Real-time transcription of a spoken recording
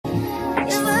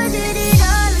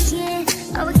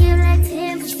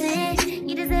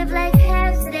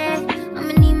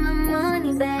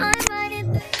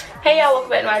Hey y'all, welcome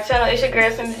back to my channel. It's your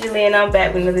girl Serenitysjt and I'm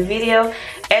back with another video.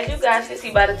 As you guys can see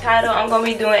by the title, I'm going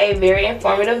to be doing a very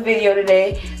informative video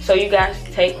today. So you guys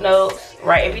take notes,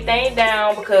 write everything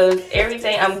down, because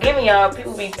everything I'm giving y'all,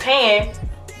 people be paying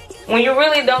when you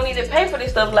really don't need to pay for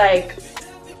this stuff. Like,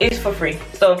 it's for free.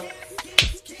 So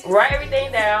write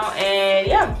everything down and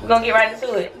yeah, we're going to get right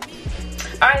into it.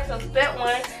 Alright, so step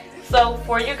one. So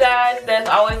for you guys that's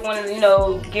always wanting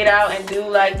to, get out and do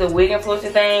like the wig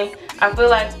influencer thing, I feel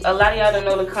like a lot of y'all don't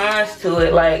know the cons to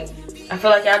it. Like, I feel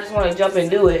like y'all just want to jump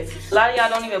and do it. A lot of y'all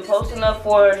don't even post enough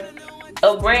for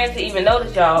a brand to even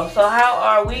notice y'all. So how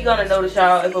are we gonna notice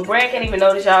y'all if a brand can't even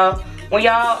notice y'all when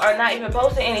y'all are not even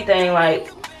posting anything? Like,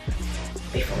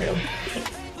 be for real.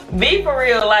 Be for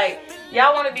real. Like,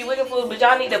 y'all want to be wig influencers, but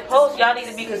y'all need to post. Y'all need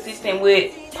to be consistent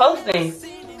with posting.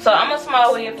 So I'm a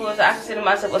small wig influencer. I consider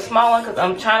myself a small one because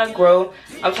I'm trying to grow.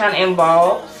 I'm trying to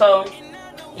evolve. So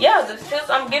yeah, the tips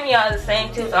I'm giving y'all are the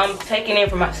same tips I'm taking in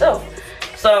for myself.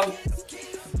 So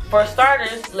for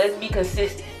starters, let's be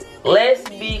consistent. Let's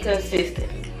be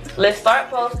consistent. Let's start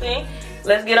posting.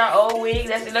 Let's get our old wig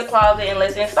that's in the closet and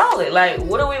let's install it. Like,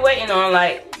 what are we waiting on?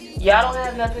 Like, y'all don't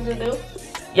have nothing to do.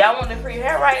 Y'all want the free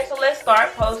hair, right? So let's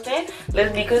start posting.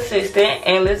 Let's be consistent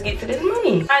and let's get to this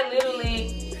money. I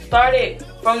literally started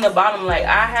from the bottom. Like,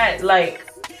 I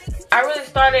really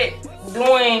started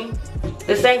doing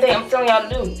the same thing I'm telling y'all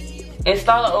to do.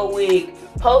 Install an old wig.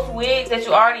 Post wigs that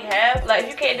you already have. Like,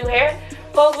 if you can't do hair,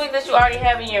 post wigs that you already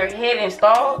have in your head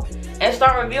installed and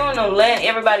start reviewing them, letting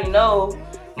everybody know.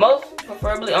 Most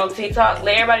preferably on TikTok,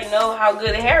 let everybody know how good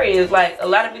the hair is. Like, a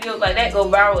lot of videos like that go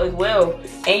viral as well,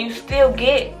 and you still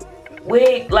get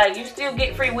you still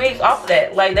get free wigs off of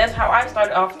that. Like, that's how I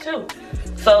started off too.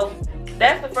 So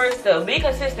that's the first step. Be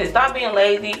consistent. Stop being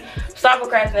lazy. Stop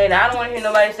procrastinating. I don't want to hear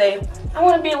nobody say, I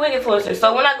want to be a wig influencer.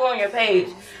 So when I go on your page,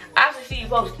 I should see you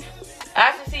posting.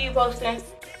 I should see you posting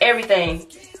everything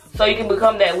so you can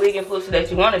become that wig influencer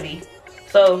that you want to be.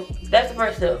 So that's the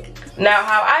first step. Now,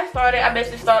 how I started, I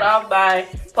basically started off by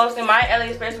posting my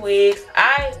AliExpress wigs.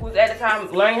 I was at the time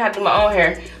learning how to do my own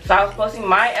hair. So I was posting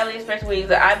my AliExpress wigs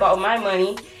that I bought with my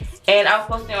money. And I was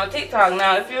posting on TikTok.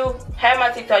 Now, if you have my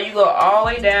TikTok, you go all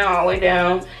the way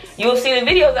down. You will see the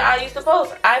videos that I used to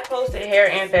post. I posted hair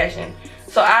and fashion.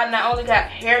 So I not only got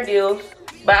hair deals,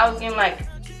 but I was getting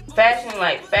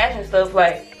fashion stuff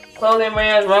like clothing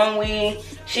brands, Runway,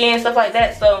 Shein, stuff like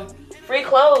that. So free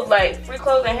clothes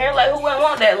and hair. Like, who wouldn't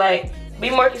want that? Like, be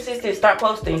more consistent. Start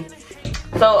posting.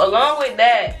 So along with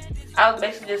that, I was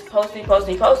basically just posting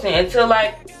until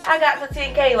like I got to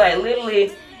 10K. Like,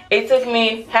 literally, it took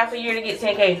me half a year to get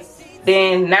 10K.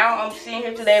 Then now I'm sitting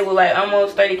here today with like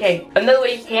almost 30K. Another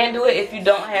way you can do it if you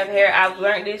don't have hair, I've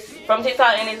learned this from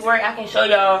TikTok and it's work. I can show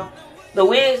y'all the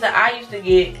wigs that I used to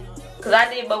get, because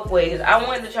I did both ways. I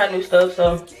wanted to try new stuff.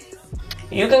 So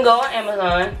you can go on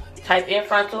Amazon, type in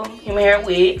frontal human hair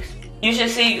wigs. You should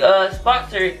see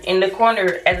sponsored in the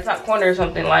corner, at the top corner or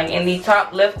something, like in the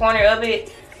top left corner of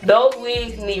it. Those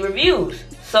wigs need reviews.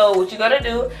 So what you gotta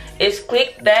do is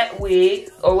click that wig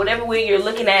or whatever wig you're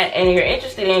looking at and you're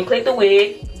interested in. Click the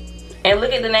wig and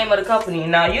look at the name of the company.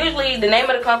 Now, usually the name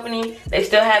of the company, they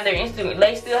still have their Instagram.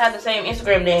 They still have the same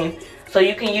Instagram name. So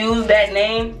you can use that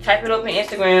name, type it up in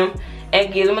Instagram,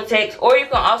 and give them a text. Or you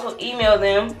can also email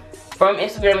them from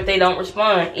Instagram if they don't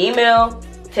respond. Email,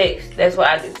 text. That's what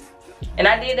I do. And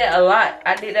I did that a lot.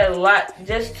 I did that a lot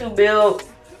just to build,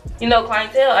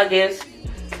 clientele, I guess.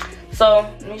 So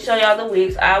let me show y'all the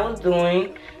wigs I was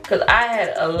doing, because I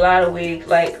had a lot of wigs.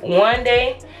 Like, one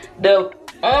day, the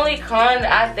only con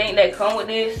I think that come with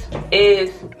this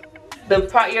is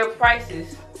your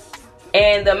prices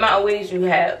and the amount of wigs you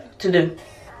have to do.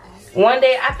 One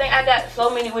day, I think I got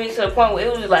so many wigs to the point where it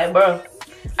was just like, bro,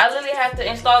 I literally have to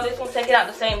install this one, take it out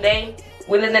the same day,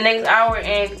 within the next hour,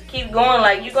 and keep going.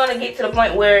 Like, you're gonna get to the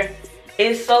point where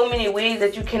it's so many wigs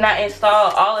that you cannot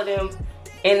install all of them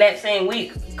in that same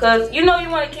week. Because you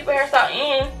want to keep a hairstyle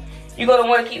in, you're going to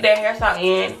want to keep that hairstyle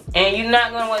in, and you're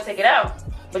not going to want to take it out.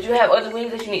 But you have other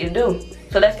wigs that you need to do.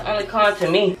 So that's the only con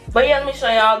to me. But yeah, let me show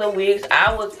y'all the wigs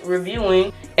I was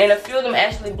reviewing, and a few of them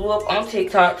actually blew up on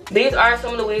TikTok. These are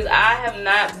some of the wigs. I have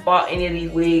not bought any of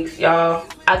these wigs, y'all.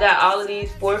 I got all of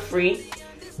these for free.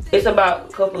 It's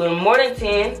about a couple of them, more than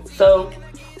 10. So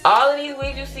all of these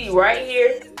wigs you see right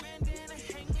here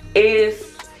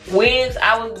is wigs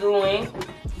I was doing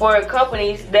for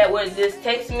companies that would just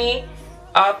text me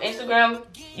off Instagram.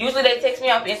 Usually they text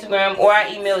me off Instagram, or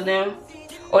I email them,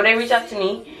 or they reach out to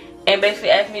me and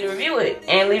basically ask me to review it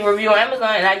and leave a review on Amazon,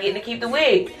 and I get to keep the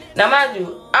wig. Now, mind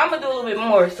you, I'm gonna do a little bit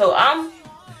more. So I'm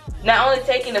not only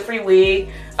taking the free wig,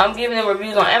 I'm giving them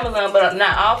reviews on Amazon, but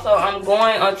I'm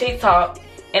going on TikTok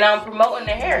and I'm promoting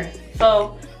their hair.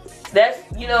 So that's,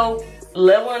 you know,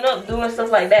 leveling up, doing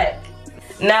stuff like that.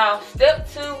 Now, step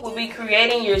 2 will be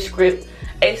creating your script.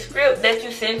 A script that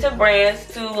you send to brands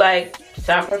to, like,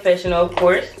 sound professional, of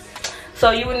course.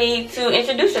 So you will need to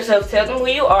introduce yourself, tell them who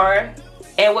you are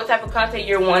and what type of content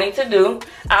you're wanting to do.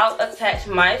 I'll attach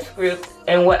my script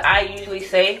and what I usually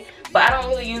say, but I don't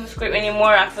really use the script anymore.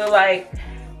 I feel like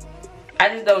I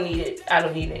just don't need it. I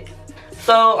don't need it.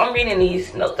 So I'm reading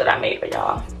these notes that I made for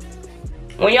y'all.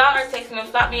 When y'all are texting them,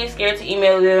 stop being scared to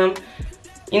email them.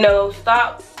 You know,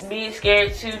 stop being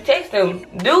scared to text them.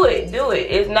 Do it. Do it.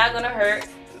 It's not gonna hurt.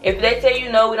 If they tell you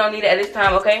no, we don't need it at this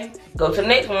time, okay? Go to the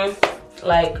next one.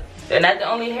 Like, they're not the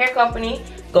only hair company.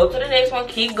 Go to the next one.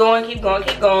 Keep going, keep going,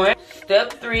 keep going.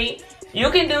 Step 3, you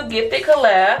can do gifted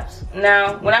collabs.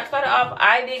 Now, when I started off,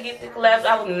 I did gifted collabs.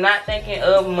 I was not thinking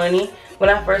of money. When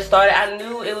I first started, I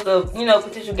knew it was a, you know,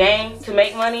 potential gain to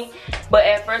make money. But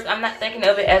at first, I'm not thinking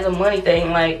of it as a money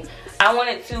thing. Like, I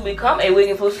wanted to become a wig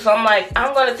influencer, so I'm like,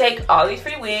 I'm gonna take all these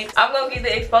free wigs. I'm gonna get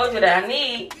the exposure that I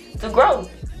need to grow.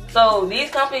 So these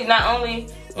companies, not only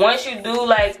once you do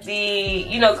like the,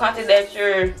 you know, content that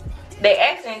they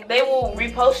asking, they will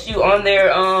repost you on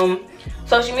their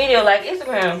social media like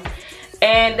Instagram.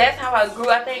 And that's how I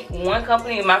grew. I think one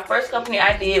company, my first company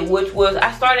I did, which was,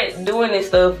 I started doing this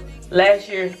stuff last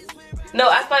year. No,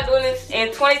 I started doing this in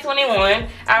 2021.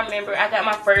 I remember I got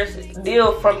my first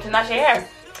deal from Serenitysjt Hair.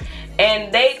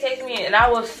 And they text me and I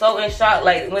was so in shock.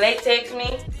 Like, when they text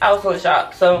me, I was so in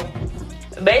shock. So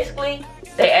basically,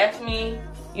 they asked me,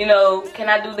 you know, can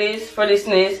I do this for this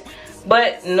and this?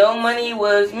 But no money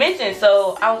was mentioned.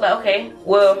 So I was like, okay,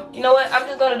 well, you know what? I'm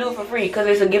just going to do it for free because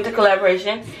it's a gifted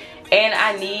collaboration. And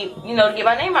I need, you know, to get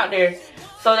my name out there.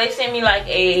 So they sent me like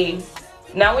a,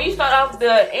 now when you start off,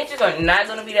 the inches are not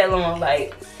going to be that long.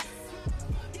 Like,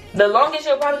 the longest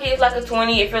you'll probably get is like a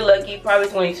 20. If you're lucky, probably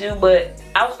 22. But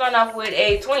I was starting off with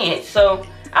a 20 inch. So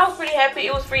I was pretty happy.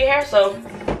 It was free hair. So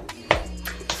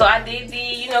I did the,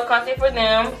 you know, content for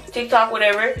them, TikTok,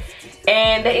 whatever.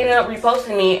 And they ended up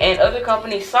reposting me. And other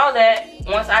companies saw that.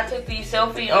 Once I took the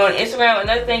selfie on Instagram,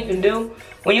 another thing you can do,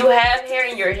 when you have hair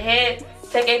in your head,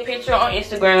 take a picture on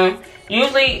Instagram.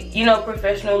 Usually, you know,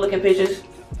 professional looking pictures.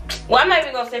 Well, I'm not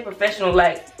even going to say professional.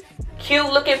 Like,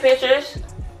 cute looking pictures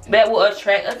that will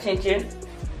attract attention.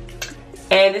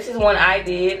 And this is one I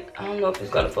did. I don't know if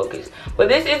it's gonna focus, but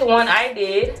this is one I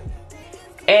did,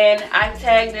 and I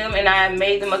tagged them and I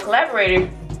made them a collaborator.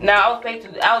 Now I was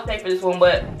paid for this one,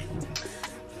 but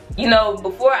you know,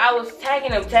 before I was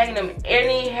tagging them,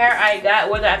 any hair I got,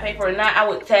 whether I paid for it or not, I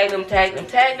would tag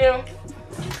them.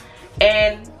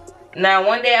 And now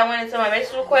one day I went into my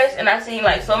message request and I seen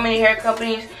like so many hair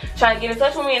companies trying to get in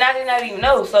touch with me, and I did not even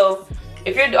know. So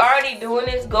if you're already doing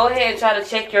this, go ahead and try to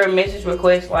check your message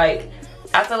request. Like,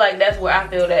 I feel like that's where I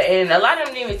feel that. And a lot of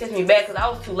them didn't even text me back because I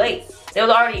was too late. They was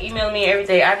already emailing me and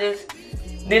everything. I just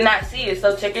did not see it.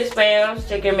 So check your spams,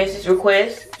 check your message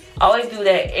requests. Always do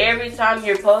that. Every time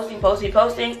you're posting,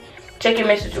 check your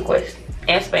message requests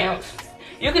and spams.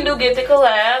 You can do gifted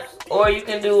collabs, or you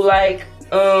can do like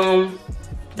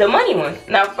the money ones.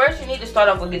 Now first you need to start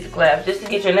off with gifted collabs just to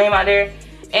get your name out there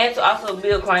and to also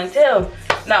build clientele.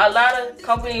 Now, a lot of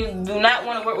companies do not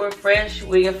want to work with fresh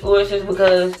wig influencers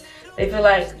because they feel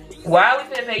like, why are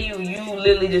we finna pay you? You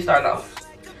literally just start off.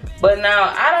 But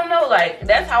now, I don't know, like,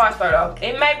 that's how I started off.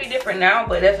 It might be different now,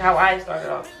 but that's how I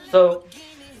started off. So,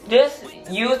 just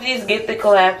use these gifted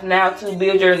collabs now to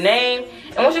build your name.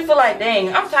 And once you feel like, dang,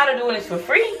 I'm tired of doing this for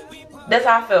free, that's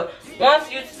how I feel.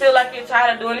 Once you feel like you're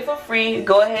tired of doing it for free,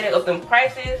 go ahead and up them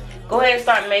prices. Go ahead and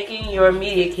start making your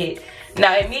media kit.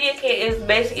 Now, a media kit is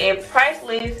basically a price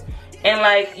list and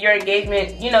like your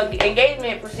engagement, you know,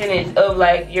 engagement percentage of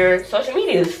like your social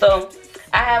media. So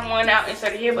I have one out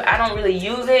inserted here, but I don't really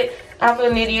use it. I don't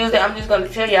really need to use it. I'm just going to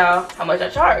tell y'all how much I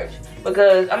charge,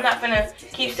 because I'm not gonna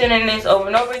keep sending this over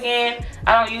and over again.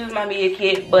 I don't use my media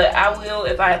kit, but I will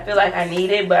if I feel like I need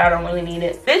it, but I don't really need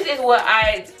it. This is what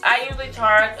I usually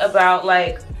charge about.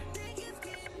 Like,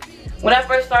 when I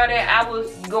first started, I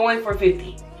was going for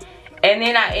 50. And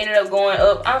then I ended up going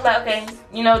up. I was like, okay,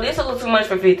 you know, this is a little too much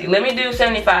for 50. Let me do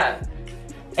 75.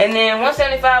 And then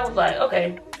 175 was like,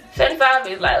 okay, 75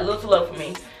 is like a little too low for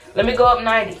me. Let me go up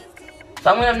 90. So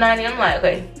I went up 90. I'm like,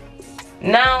 okay,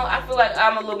 now I feel like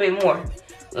I'm a little bit more.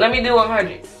 Let me do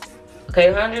 100.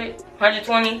 Okay, 100,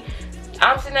 120.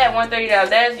 I'm sitting at 130 now.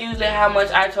 That's usually how much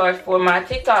I charge for my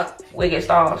TikTok wig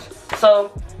installs.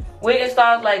 So wig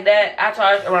installs like that, I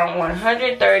charge around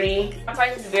 130. My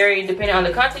prices vary depending on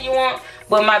the content you want,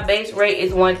 but my base rate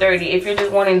is 130. If you're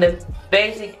just wanting the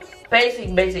basic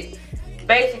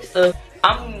stuff,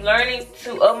 I'm learning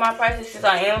to up my prices since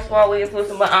I am a small wig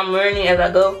influencer, but I'm learning as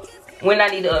I go when I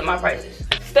need to up my prices.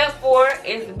 Step 4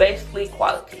 is basically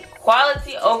quality.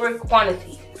 Quality over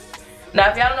quantity.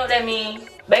 Now, if y'all don't know what that means,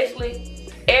 basically,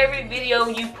 every video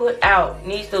you put out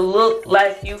needs to look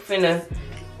like you finna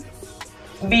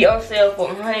be on sale for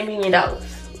 $100 million.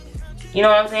 You know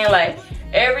what I'm saying? Like,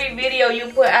 every video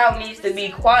you put out needs to be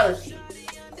quality.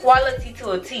 Quality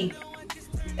to a T.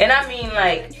 And I mean,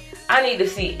 like, I need to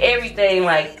see everything,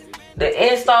 like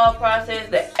the install process,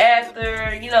 the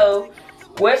after, you know,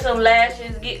 wear some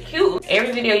lashes, get cute.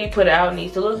 Every video you put out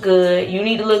needs to look good. You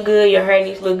need to look good, your hair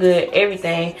needs to look good,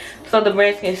 everything. So the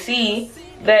brands can see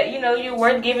that, you know, you're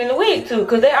worth giving the wig to.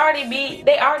 Cause they already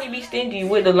be stingy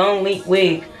with the long length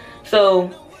wig. So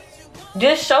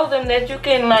just show them that you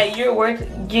can, like, you're worth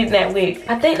getting that wig.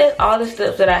 I think that's all the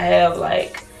steps that I have.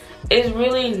 Like, it's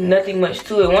really nothing much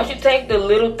to it. Once you take the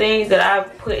little things that I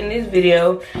put in this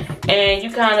video and you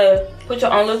kind of put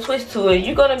your own little twist to it,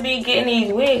 you're gonna be getting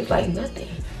these wigs like nothing.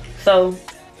 So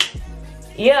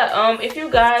yeah, if you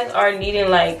guys are needing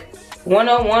like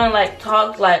one-on-one like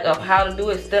talks like of how to do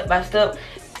it step by step,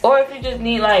 or if you just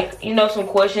need like, you know, some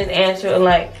questions answered,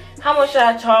 like how much should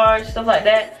I charge, stuff like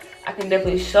that, I can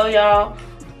definitely show y'all.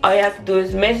 All you have to do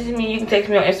is message me. You can text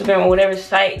me on Instagram or whatever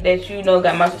site that you know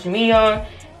got my social media on.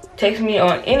 Text me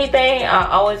on anything.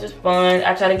 I always respond.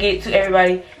 I try to get to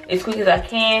everybody as quick as I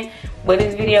can. But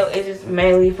this video is just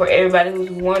mainly for everybody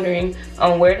who's wondering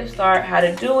on where to start, how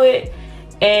to do it,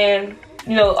 and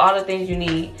you know, all the things you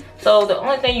need. So the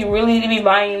only thing you really need to be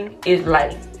buying is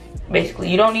lighting. Basically,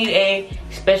 you don't need a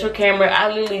special camera.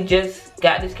 I literally just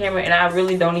got this camera and I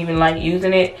really don't even like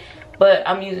using it, but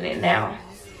I'm using it now.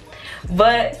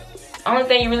 But only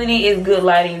thing you really need is good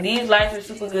lighting. These lights are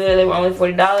super good. They were only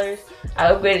 $40.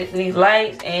 I upgraded to these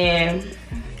lights and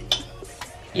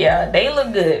yeah, they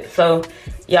look good. So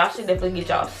y'all should definitely get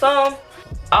y'all some.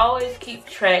 Always keep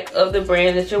track of the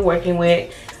brands that you're working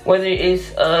with, whether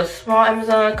it's a small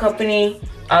Amazon company.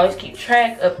 Always keep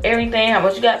track of everything, how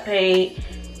much you got paid,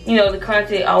 you know, the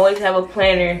content. Always have a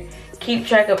planner. Keep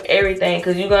track of everything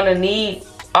because you're gonna need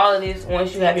all of this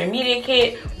once you have your media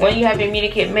kit. When you have your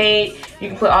media kit made, you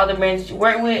can put all the brands that you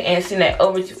work with and send that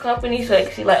over to companies so they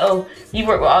can see like, oh, you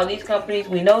work with all these companies,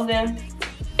 we know them.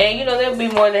 And you know, they'll be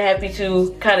more than happy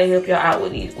to kind of help y'all out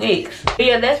with these wigs. But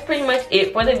yeah, that's pretty much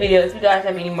it for the video. If you guys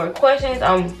have any more questions,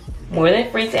 I'm more than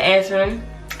free to answer them.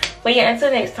 But yeah,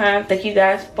 until next time, thank you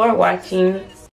guys for watching.